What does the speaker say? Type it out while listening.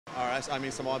I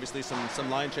mean, obviously some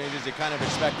line changes. You kind of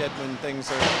expect it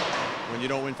when you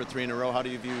don't win for 3 in a row. How do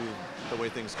you view the way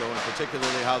things go, and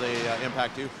particularly how they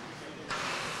impact you?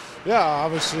 Yeah,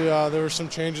 obviously there were some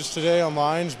changes today on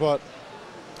lines, but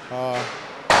I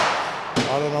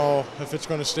don't know if it's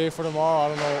going to stay for tomorrow. I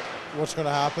don't know what's going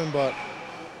to happen, but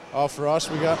for us,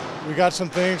 we got some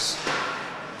things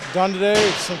done today,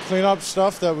 some cleanup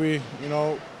stuff that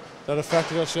that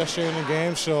affected us yesterday in the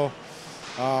game. So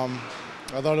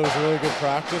I thought it was a really good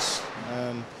practice,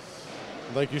 and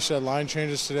like you said, line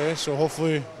changes today. So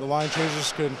hopefully the line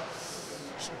changes could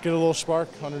get a little spark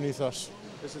underneath us.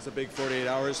 This is a big 48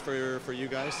 hours for you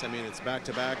guys. I mean, it's back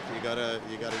to back. You gotta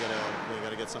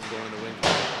get something going in the wing.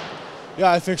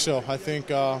 Yeah, I think so. I think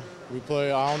we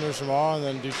play Islanders tomorrow and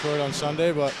then Detroit on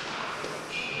Sunday, but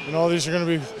these are going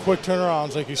to be quick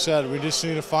turnarounds, like you said. We just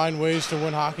need to find ways to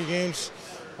win hockey games.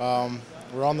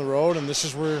 We're on the road, and this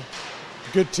is where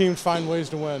good teams find ways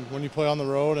to win, when you play on the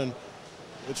road, and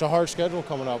it's a hard schedule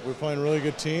coming up. We're playing really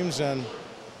good teams, and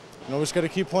we just got to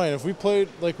keep playing. If we played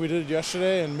like we did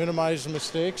yesterday and minimize the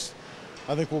mistakes,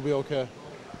 I think we'll be okay.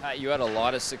 Pat, you had a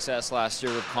lot of success last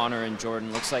year with Connor and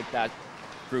Jordan. Looks like that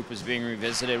group is being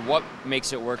revisited. What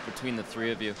makes it work between the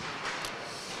three of you?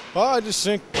 Well, I just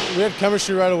think we had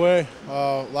chemistry right away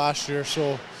last year,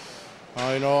 so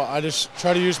I just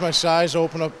try to use my size to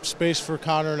open up space for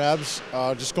Connor and Ebbs.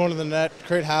 Just going to the net,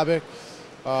 create havoc,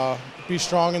 be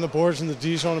strong in the boards in the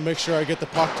D zone to make sure I get the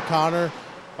puck to Connor,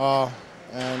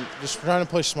 and just trying to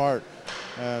play smart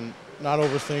and not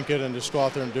overthink it and just go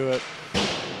out there and do it.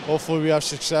 Hopefully we have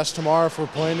success tomorrow if we're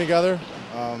playing together.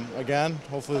 Again,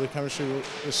 hopefully the chemistry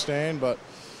is staying, but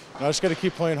I just got to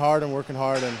keep playing hard and working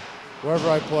hard, and wherever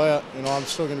I play, I'm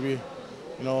still going to be,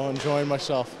 enjoying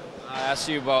myself. I asked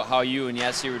you about how you and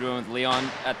Yessi were doing with Leon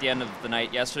at the end of the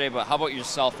night yesterday, but how about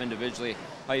yourself individually?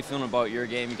 How are you feeling about your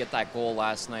game? You get that goal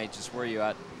last night. Just where are you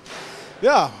at?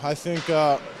 Yeah, I think,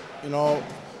 I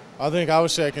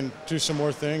would say I can do some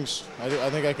more things. I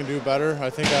think I can do better. I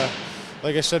think,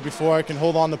 like I said before, I can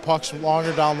hold on to pucks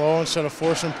longer down low instead of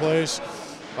forcing plays.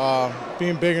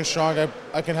 Being big and strong,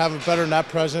 I can have a better net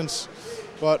presence.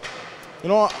 But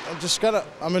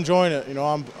I'm enjoying it.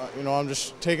 I'm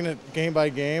just taking it game by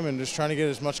game and just trying to get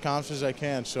as much confidence as I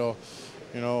can. So,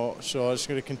 I'm just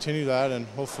going to continue that, and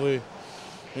hopefully,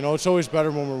 it's always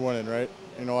better when we're winning, right?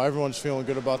 Everyone's feeling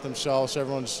good about themselves.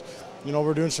 Everyone's,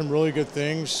 we're doing some really good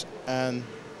things, and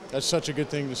that's such a good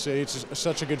thing to say. It's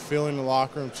such a good feeling in the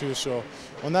locker room too. So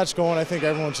when that's going, I think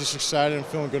everyone's just excited and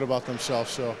feeling good about themselves.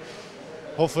 So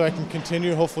hopefully I can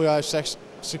continue. Hopefully I have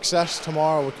success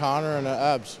tomorrow with Connor and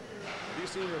Ebbs. Have you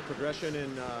seen a progression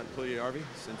in Puljujärvi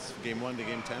since Game 1 to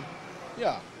Game 10?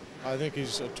 Yeah, I think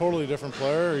he's a totally different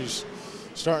player. He's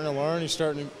starting to learn. He's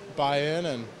starting to buy in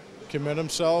and commit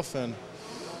himself, and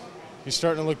he's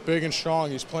starting to look big and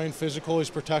strong. He's playing physical. He's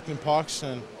protecting pucks,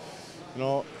 and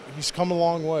he's come a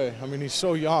long way. I mean, he's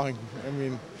so young. I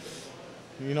mean,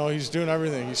 he's doing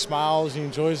everything. He smiles. He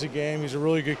enjoys the game. He's a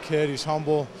really good kid. He's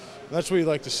humble. And that's what you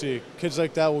like to see. Kids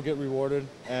like that will get rewarded,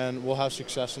 and we'll have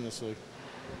success in this league.